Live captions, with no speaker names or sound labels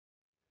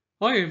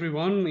Hi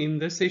everyone, in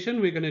this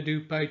session we're going to do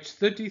page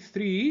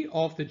 33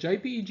 of the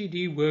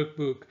JPEGD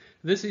workbook.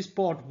 This is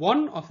part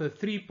 1 of the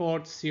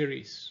 3-part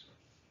series.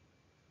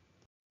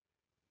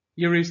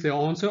 Here is the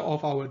answer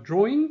of our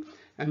drawing,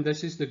 and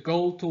this is the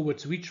goal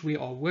towards which we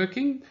are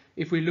working.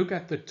 If we look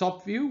at the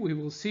top view, we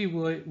will see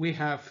we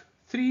have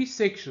 3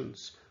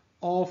 sections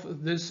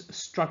of this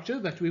structure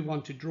that we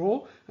want to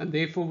draw, and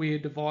therefore we are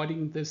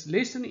dividing this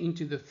lesson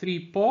into the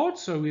 3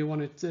 parts, so we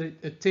want to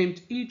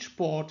attempt each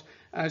part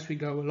as we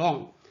go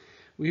along.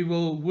 We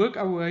will work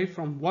our way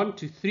from 1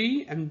 to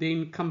 3 and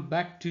then come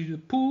back to the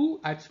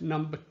pool at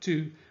number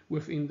 2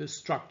 within the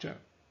structure.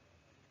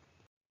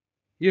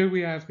 Here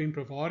we have been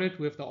provided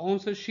with the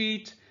answer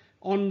sheet.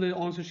 On the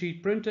answer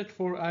sheet printed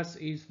for us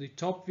is the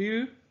top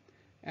view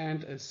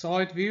and a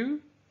side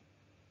view.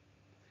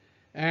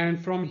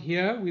 And from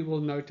here we will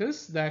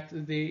notice that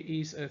there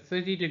is a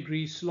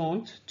 30-degree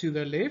slant to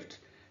the left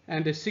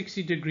and a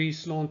 60-degree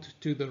slant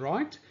to the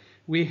right.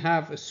 We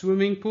have a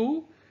swimming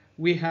pool,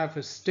 we have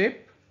a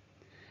step,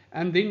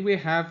 and then we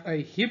have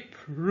a hip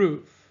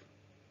roof.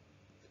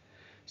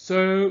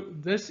 So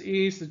this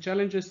is the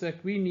challenges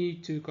that we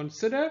need to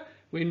consider.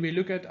 When we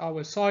look at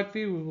our side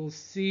view, we will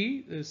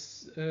see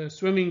this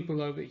swimming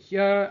pool over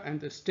here and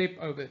the step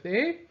over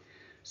there.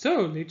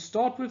 So let's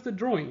start with the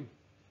drawing.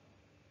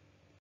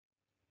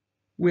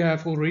 We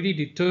have already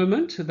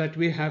determined that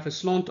we have a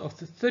slant of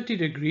 30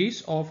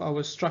 degrees of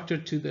our structure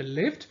to the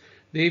left.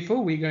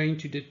 Therefore, we're going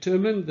to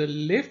determine the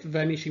left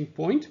vanishing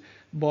point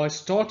by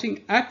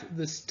starting at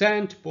the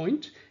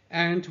standpoint,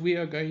 and we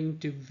are going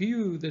to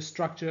view the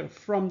structure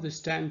from the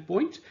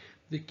standpoint.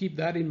 To keep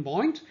that in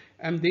mind,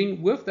 and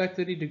then with that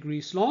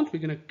 30-degree slant, we're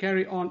going to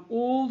carry on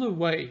all the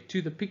way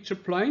to the picture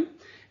plane,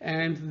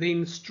 and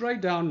then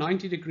straight down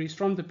 90 degrees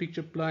from the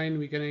picture plane,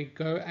 we're going to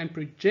go and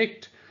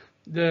project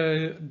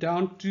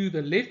down to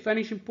the left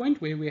vanishing point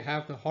where we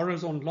have the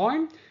horizontal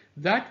line.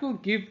 That will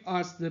give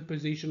us the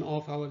position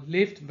of our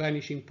left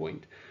vanishing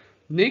point.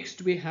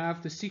 Next, we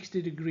have the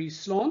 60-degree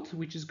slant,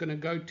 which is going to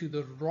go to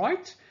the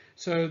right.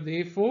 So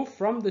therefore,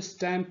 from the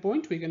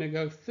standpoint, we're going to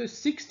go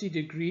 60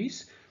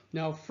 degrees.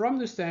 Now, from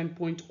the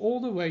standpoint all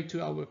the way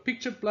to our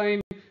picture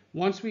plane.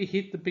 Once we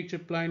hit the picture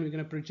plane, we're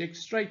going to project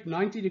straight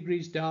 90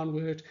 degrees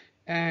downward,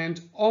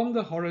 and on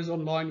the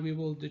horizontal line, we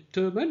will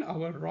determine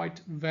our right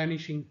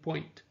vanishing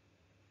point.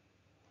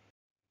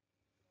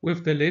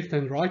 With the left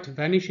and right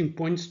vanishing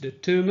points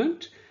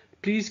determined,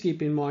 please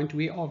keep in mind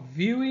we are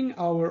viewing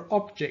our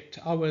object,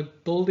 our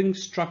building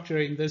structure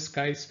in this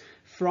case,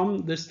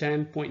 from the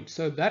standpoint.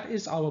 So that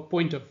is our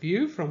point of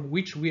view from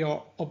which we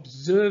are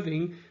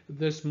observing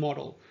this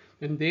model.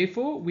 And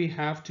therefore, we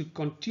have to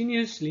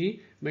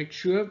continuously make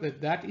sure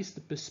that that is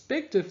the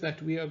perspective that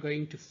we are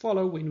going to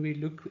follow when we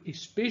look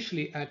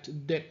especially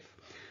at depth.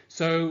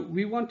 So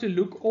we want to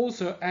look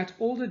also at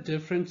all the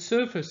different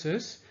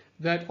surfaces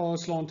that are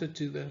slanted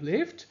to the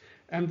left,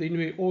 and then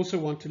we also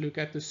want to look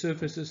at the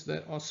surfaces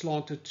that are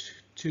slanted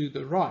to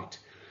the right.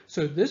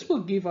 So this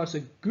will give us a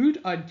good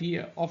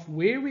idea of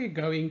where we're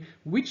going,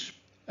 which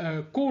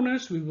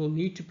corners we will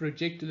need to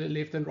project to the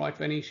left and right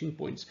vanishing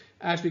points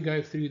as we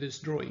go through this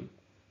drawing.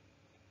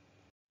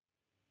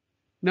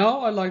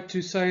 Now I'd like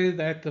to say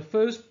that the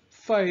first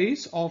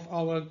phase of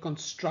our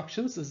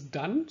constructions is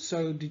done.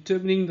 So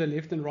determining the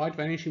left and right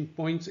vanishing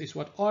points is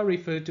what I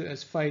refer to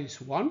as phase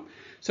 1.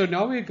 So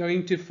now we're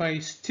going to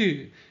phase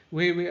 2,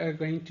 where we are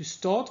going to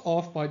start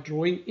off by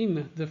drawing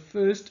in the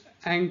first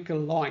anchor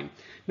line.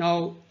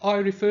 Now I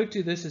refer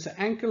to this as an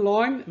anchor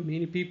line.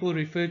 Many people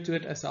refer to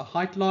it as a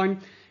height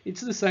line.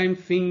 It's the same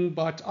thing,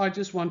 but I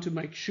just want to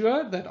make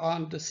sure that I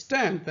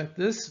understand that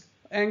this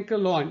anchor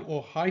line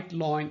or height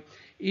line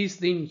is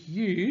then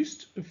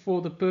used for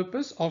the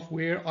purpose of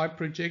where I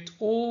project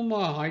all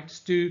my heights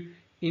to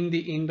in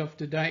the end of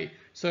the day,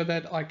 so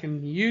that I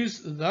can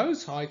use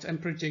those heights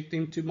and project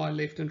them to my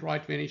left and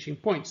right vanishing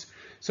points.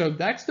 So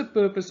that's the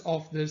purpose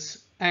of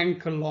this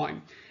anchor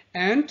line,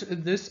 and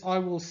this I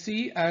will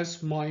see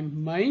as my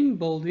main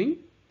building.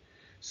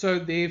 So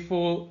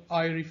therefore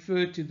I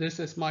refer to this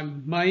as my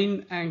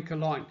main anchor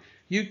line.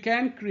 You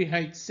can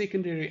create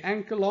secondary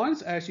anchor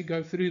lines as you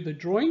go through the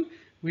drawing,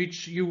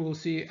 which you will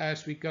see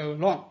as we go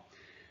along.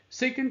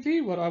 Secondly,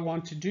 what I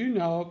want to do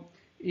now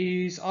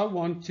is I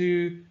want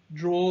to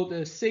draw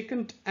the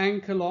second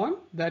anchor line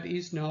that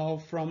is now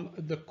from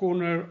the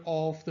corner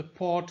of the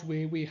part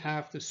where we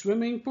have the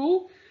swimming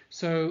pool.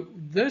 So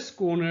this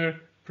corner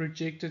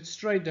projected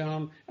straight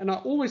down, and I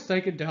always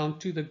take it down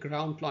to the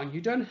ground line.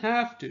 You don't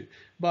have to,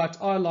 but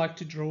I like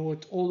to draw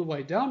it all the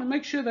way down and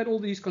make sure that all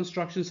these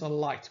constructions are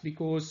light,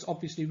 because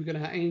obviously we're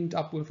going to end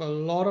up with a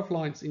lot of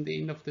lines in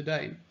the end of the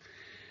day.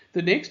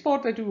 The next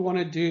part that we want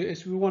to do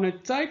is we want to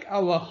take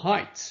our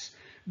heights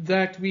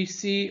that we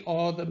see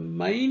are the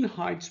main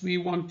heights we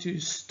want to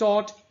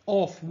start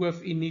off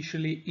with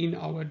initially in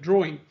our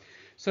drawing.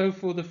 So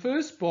for the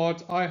first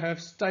part, I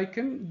have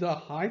taken the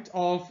height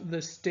of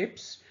the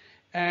steps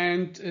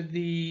and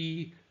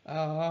the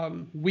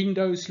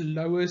window's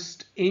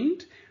lowest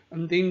end,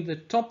 and then the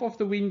top of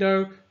the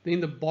window, then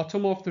the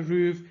bottom of the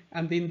roof,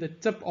 and then the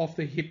tip of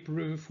the hip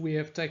roof we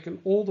have taken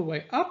all the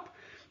way up.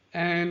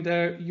 and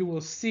you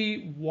will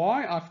see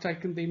why I've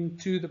taken them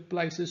to the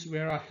places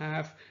where I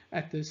have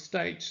at this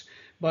stage.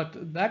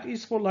 But that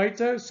is for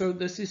later, so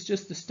this is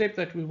just the step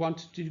that we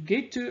wanted to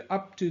get to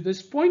up to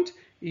this point,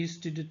 is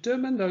to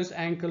determine those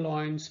anchor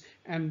lines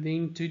and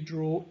then to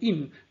draw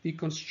in the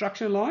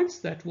construction lines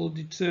that will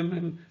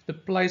determine the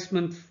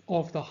placement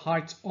of the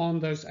height on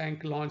those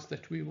anchor lines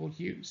that we will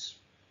use.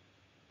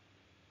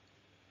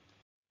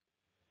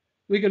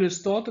 We're going to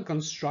start the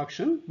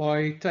construction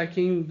by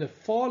taking the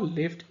far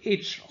left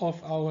edge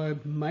of our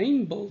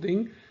main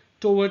building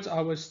towards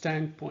our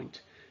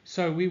standpoint.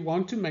 So we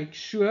want to make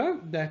sure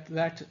that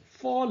that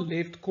far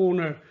left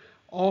corner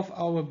of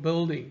our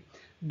building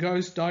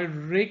goes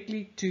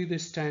directly to the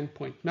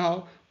standpoint.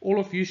 Now, all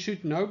of you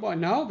should know by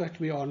now that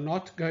we are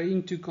not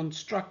going to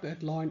construct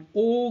that line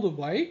all the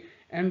way,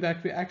 and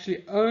that we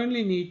actually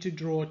only need to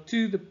draw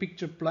to the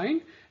picture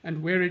plane,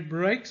 and where it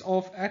breaks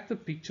off at the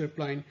picture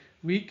plane,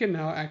 we can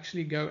now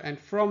actually go and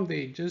from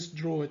there just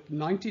draw it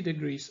 90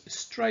 degrees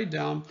straight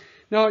down.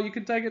 Now you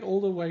can take it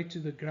all the way to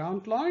the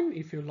ground line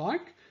if you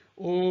like,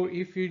 or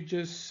if you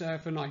just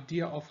have an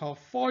idea of how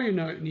far you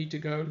need to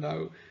go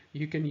low,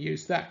 you can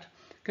use that.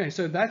 Okay,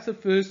 so that's the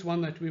first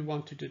one that we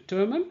want to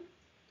determine.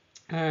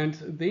 And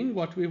then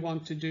what we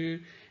want to do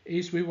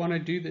is we want to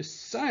do the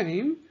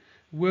same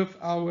with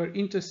our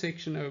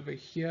intersection over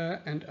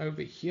here and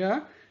over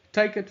here.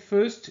 Take it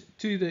first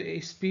to the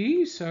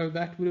SP, so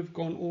that would have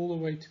gone all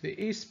the way to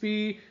the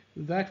SP.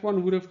 That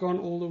one would have gone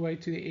all the way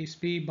to the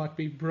SP, but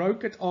we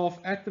broke it off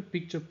at the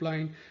picture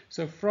plane.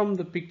 So from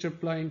the picture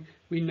plane,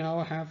 we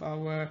now have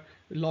our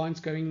lines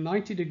going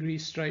 90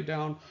 degrees straight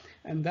down,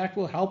 and that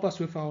will help us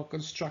with our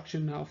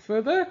construction now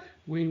further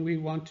when we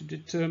want to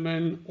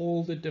determine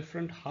all the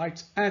different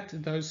heights at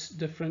those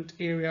different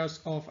areas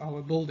of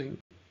our building.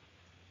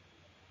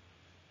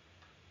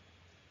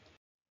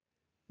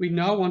 We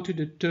now want to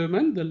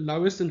determine the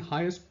lowest and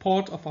highest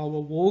part of our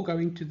wall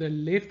going to the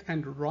left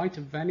and right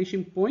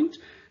vanishing point,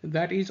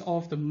 that is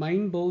of the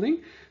main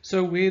building.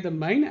 So where the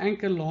main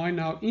anchor line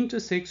now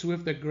intersects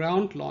with the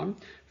ground line,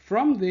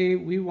 from there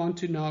we want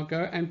to now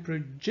go and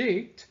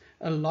project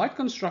a light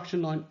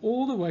construction line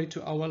all the way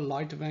to our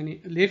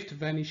left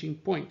vanishing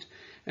point.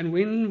 And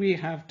when we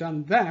have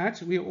done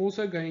that, we're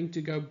also going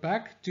to go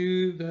back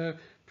to the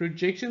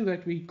projection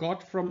that we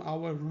got from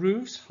our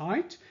roof's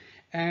height,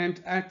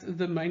 and at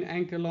the main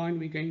anchor line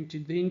we're going to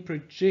then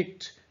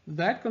project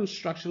that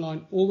construction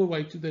line all the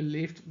way to the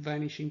left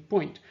vanishing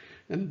point,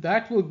 and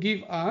that will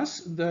give us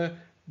the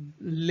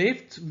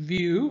left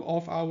view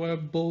of our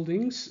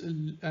building's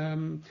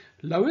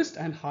lowest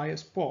and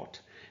highest part.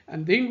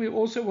 And then we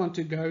also want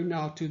to go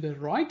now to the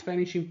right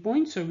vanishing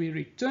point, so we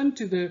return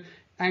to the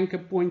anchor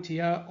point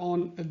here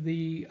on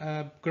the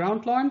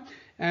ground line,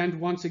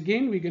 and once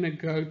again we're going to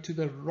go to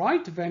the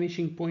right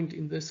vanishing point,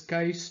 in this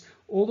case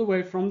all the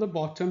way from the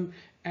bottom,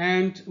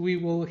 and we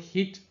will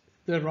hit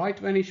the right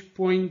vanishing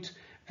point,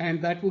 and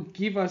that will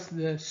give us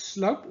the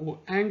slope or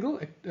angle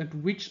at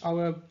which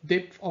our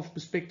depth of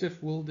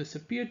perspective will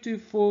disappear to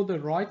for the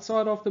right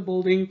side of the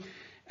building.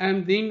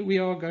 And then we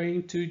are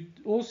going to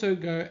also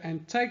go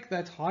and take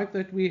that height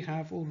that we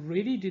have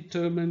already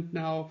determined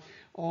now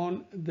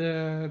on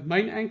the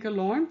main anchor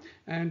line,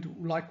 and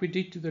like we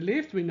did to the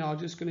left, we're now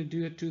just going to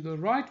do it to the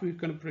right. We're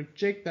going to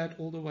project that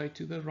all the way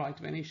to the right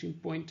vanishing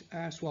point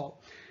as well.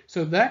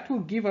 So that will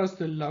give us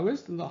the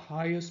lowest and the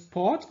highest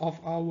part of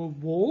our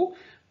wall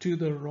to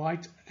the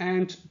right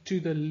and to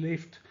the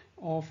left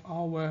of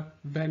our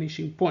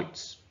vanishing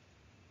points.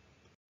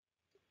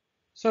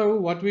 So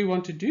what we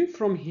want to do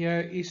from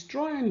here is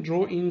try and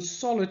draw in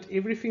solid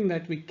everything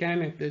that we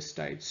can at this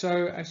stage.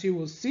 So as you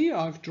will see,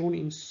 I've drawn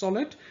in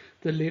solid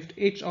the left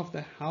edge of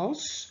the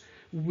house,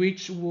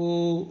 which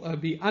will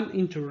be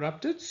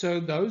uninterrupted. So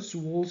those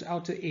walls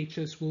outer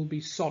edges will be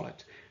solid.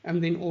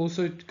 And then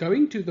also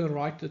going to the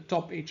right, the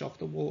top edge of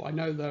the wall, I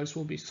know those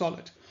will be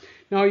solid.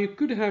 Now you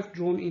could have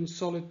drawn in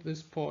solid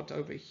this part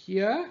over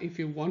here if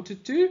you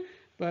wanted to,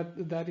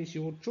 but that is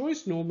your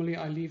choice. Normally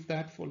I leave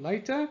that for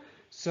later.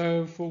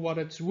 So for what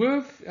it's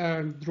worth,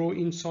 draw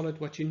in solid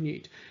what you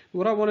need.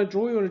 What I want to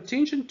draw your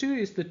attention to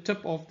is the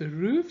tip of the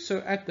roof. So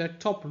at the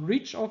top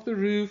ridge of the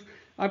roof,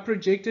 I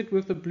projected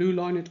with the blue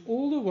line it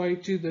all the way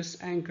to this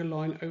anchor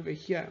line over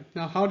here.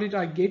 Now how did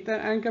I get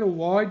that anchor?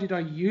 Why did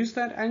I use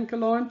that anchor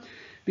line?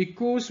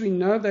 Because we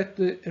know that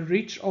the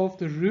ridge of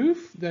the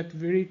roof, that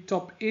very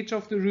top edge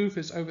of the roof,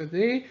 is over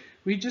there.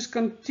 We just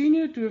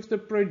continued with the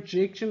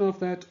projection of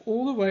that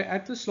all the way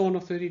at the slant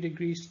of 30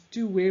 degrees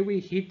to where we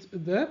hit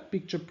the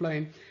picture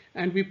plane,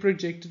 and we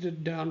projected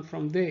it down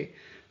from there.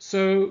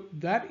 So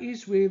that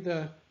is where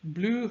the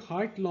blue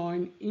height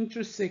line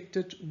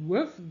intersected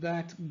with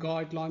that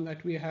guideline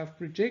that we have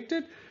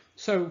projected.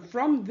 So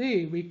from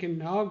there we can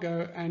now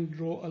go and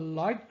draw a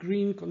light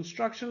green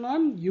construction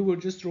line. You will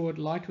just draw it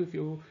light with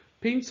your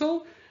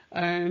pencil,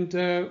 and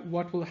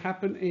what will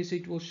happen is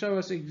it will show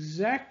us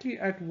exactly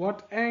at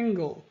what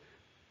angle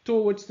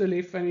towards the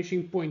left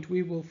vanishing point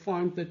we will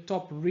find the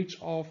top ridge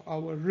of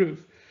our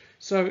roof.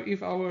 So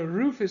if our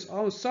roof is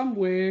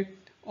somewhere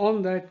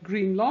on that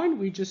green line.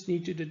 We just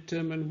need to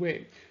determine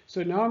where.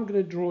 So now I'm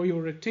going to draw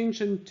your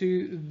attention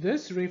to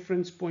this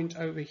reference point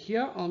over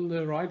here on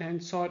the right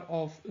hand side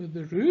of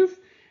the roof,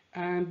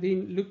 and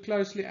then look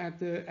closely at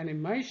the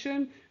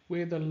animation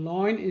where the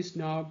line is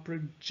now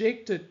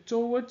projected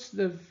towards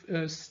the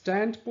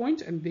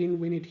standpoint, and then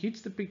when it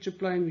hits the picture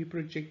plane we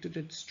projected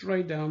it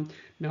straight down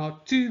now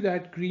to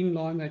that green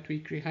line that we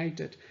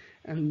created.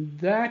 And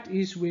that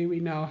is where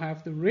we now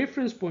have the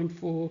reference point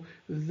for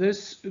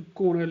this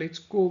corner. Let's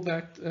call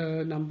that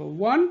number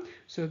 1.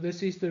 So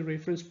this is the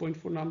reference point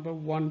for number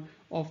 1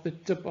 of the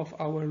tip of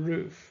our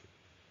roof.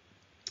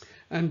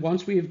 And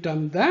once we have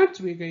done that,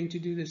 we're going to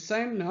do the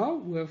same now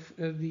with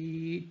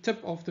the tip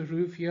of the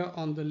roof here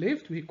on the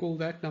left. We call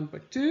that number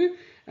 2.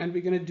 And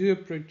we're going to do a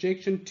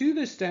projection to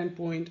the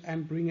standpoint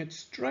and bring it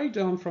straight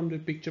down from the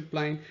picture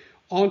plane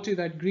onto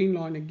that green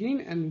line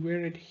again, and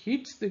where it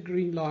hits the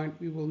green line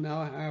we will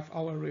now have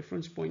our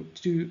reference point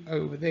 2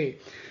 over there.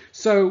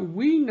 So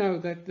we know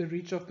that the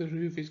reach of the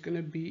roof is going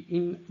to be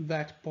in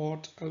that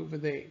part over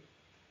there.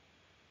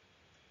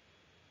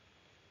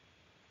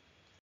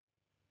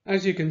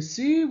 As you can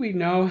see, we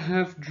now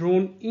have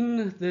drawn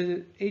in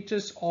the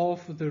edges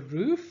of the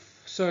roof.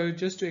 So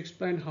just to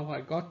explain how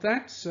I got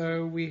that,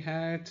 so we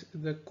had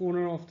the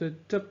corner of the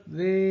tip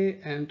there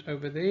and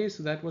over there,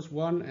 so that was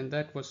 1 and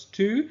that was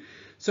 2.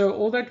 So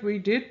all that we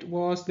did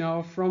was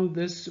now from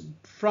this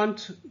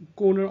front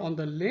corner on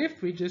the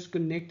left, we just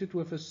connected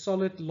with a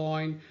solid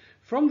line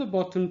from the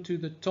bottom to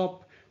the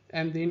top,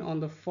 and then on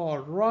the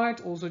far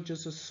right also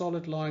just a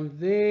solid line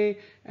there,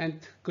 and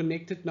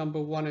connected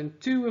number 1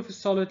 and 2 with a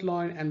solid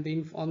line, and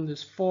then on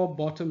this far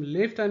bottom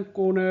left hand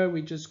corner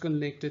we just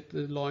connected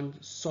the line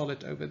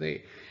solid over there.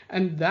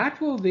 And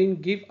that will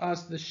then give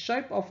us the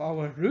shape of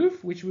our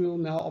roof, which we will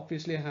now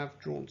obviously have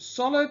drawn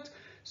solid,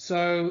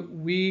 so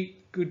we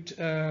could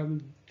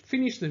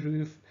finish the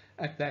roof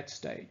at that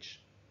stage.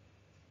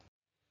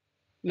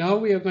 Now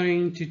we are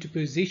going to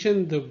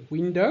position the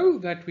window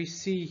that we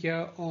see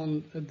here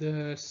on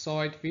the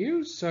side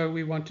view. So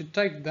we want to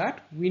take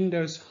that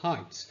window's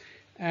heights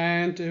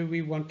and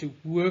we want to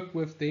work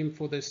with them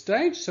for the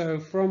stage. So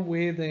from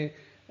where the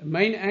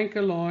main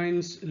anchor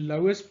line's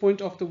lowest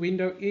point of the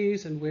window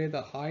is and where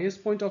the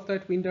highest point of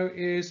that window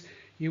is,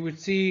 you would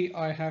see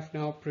I have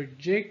now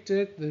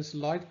projected this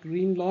light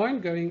green line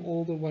going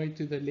all the way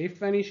to the left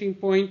vanishing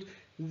point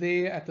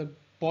there at the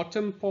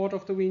bottom part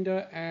of the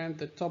window, and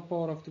the top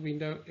part of the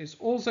window is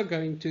also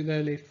going to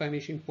the left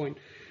vanishing point.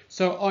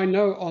 So I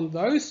know on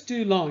those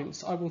two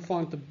lines I will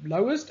find the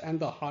lowest and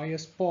the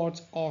highest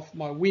parts of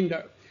my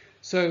window.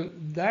 So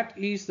that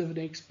is the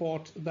next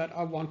part that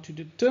I want to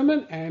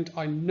determine, and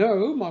I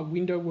know my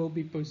window will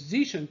be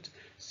positioned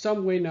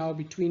somewhere now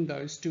between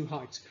those two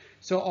heights.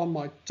 So on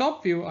my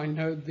top view I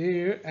know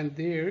there and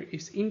there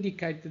is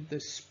indicated the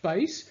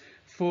space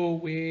for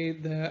where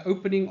the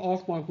opening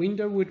of my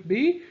window would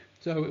be.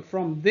 So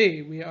from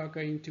there we are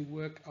going to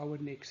work our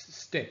next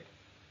step.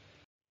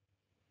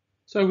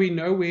 So we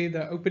know where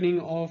the opening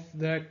of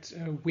that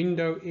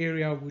window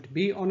area would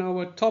be on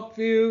our top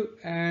view,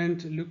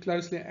 and look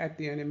closely at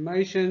the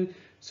animation.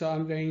 So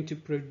I'm going to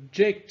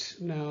project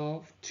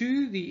now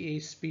to the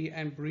SP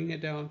and bring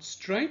it down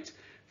straight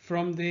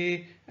from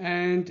there,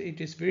 and it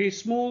is very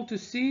small to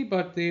see,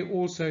 but there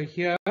also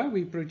here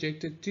we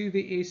projected to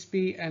the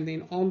SP, and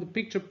then on the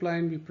picture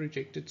plane we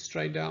projected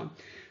straight down.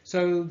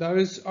 So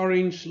those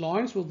orange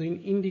lines will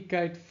then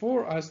indicate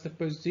for us the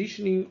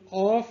positioning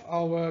of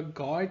our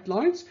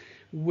guidelines,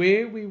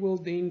 where we will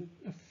then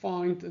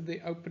find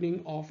the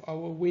opening of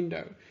our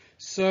window.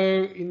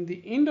 So in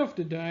the end of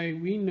the day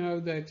we know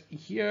that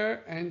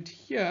here and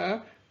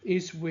here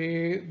is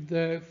where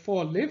the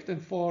far left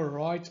and far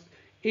right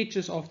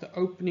edges of the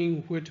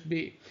opening would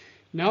be.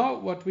 Now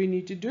what we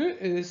need to do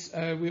is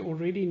we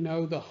already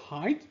know the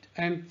height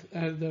and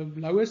the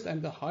lowest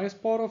and the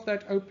highest part of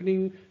that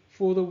opening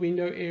for the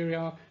window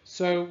area,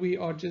 so we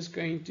are just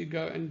going to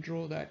go and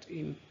draw that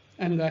in,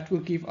 and that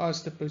will give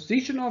us the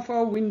position of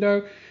our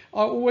window.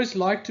 I always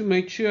like to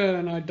make sure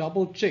and I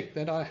double check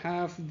that I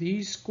have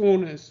these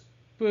corners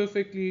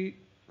perfectly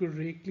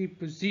correctly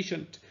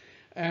positioned,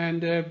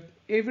 and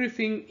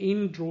everything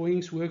in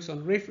drawings works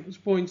on reference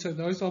points. So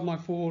those are my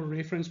 4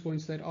 reference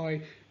points that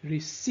I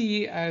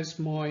see as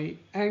my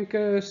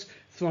anchors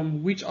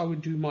from which I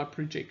would do my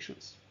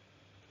projections.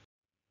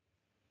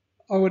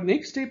 Our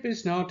next step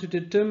is now to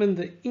determine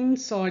the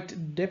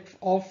inside depth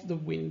of the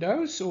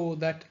windows, or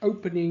that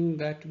opening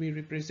that we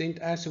represent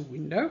as a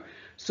window.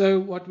 So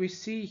what we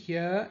see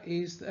here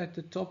is at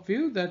the top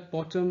view, that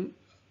bottom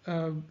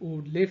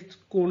or left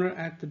corner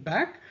at the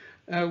back,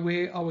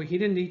 where our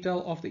hidden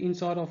detail of the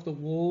inside of the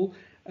wall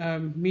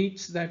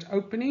meets that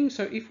opening.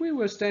 So if we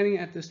were standing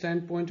at the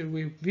standpoint and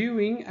we're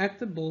viewing at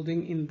the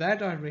building in that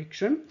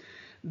direction,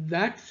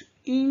 that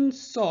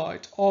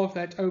inside of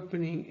that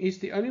opening is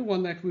the only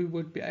one that we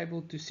would be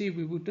able to see.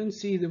 We wouldn't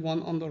see the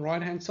one on the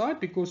right hand side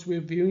because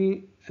we're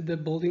viewing the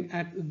building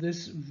at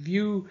this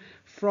view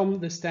from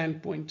the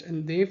standpoint,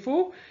 and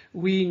therefore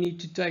we need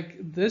to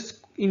take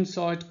this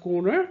inside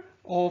corner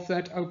of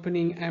that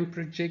opening and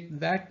project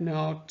that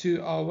now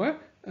to our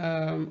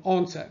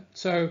answer.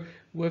 So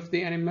with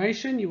the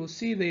animation, you will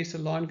see there's a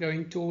line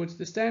going towards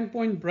the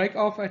standpoint, break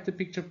off at the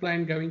picture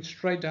plane, going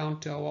straight down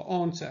to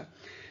our answer.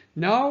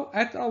 Now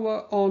at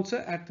our answer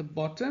at the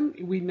bottom,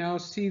 we now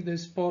see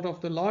this part of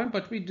the line,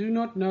 but we do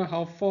not know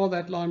how far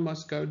that line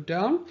must go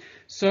down.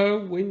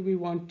 So when we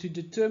want to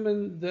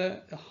determine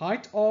the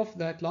height of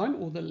that line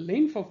or the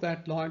length of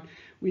that line,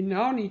 we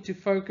now need to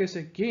focus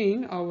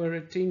again our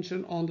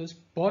attention on this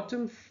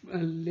bottom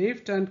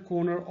left hand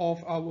corner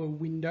of our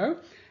window,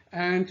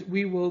 and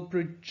we will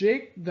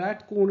project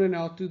that corner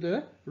now to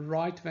the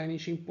right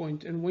vanishing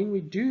point. And when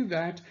we do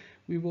that,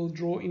 we will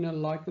draw in a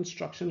light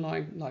construction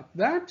line like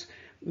that.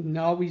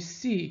 Now we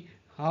see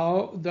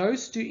how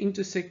those two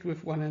intersect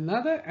with one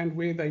another, and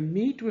where they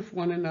meet with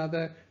one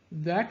another,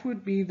 that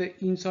would be the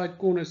inside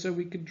corner. So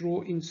we could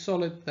draw in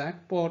solid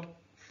that part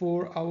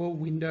for our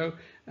window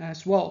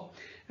as well.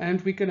 And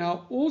we can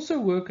now also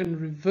work in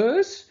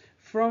reverse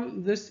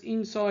from this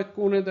inside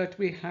corner that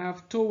we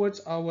have towards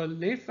our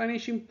left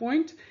vanishing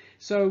point.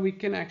 So we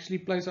can actually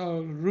place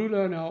our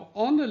ruler now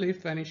on the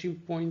left vanishing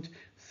point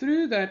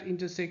through that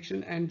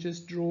intersection and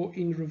just draw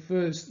in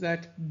reverse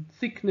that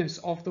thickness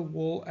of the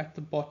wall at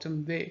the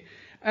bottom there.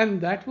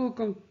 And that will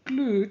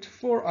conclude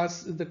for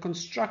us the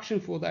construction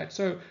for that.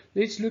 So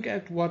let's look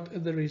at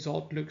what the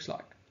result looks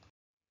like.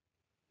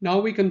 Now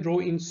we can draw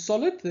in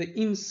solid the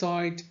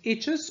inside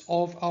edges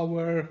of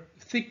our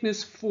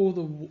thickness for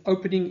the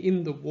opening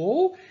in the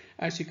wall.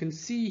 As you can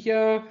see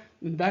here,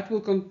 that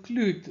will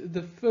conclude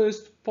the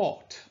first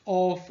part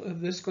of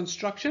this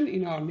construction.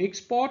 In our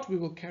next part, we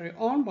will carry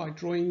on by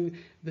drawing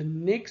the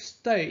next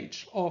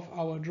stage of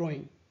our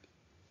drawing.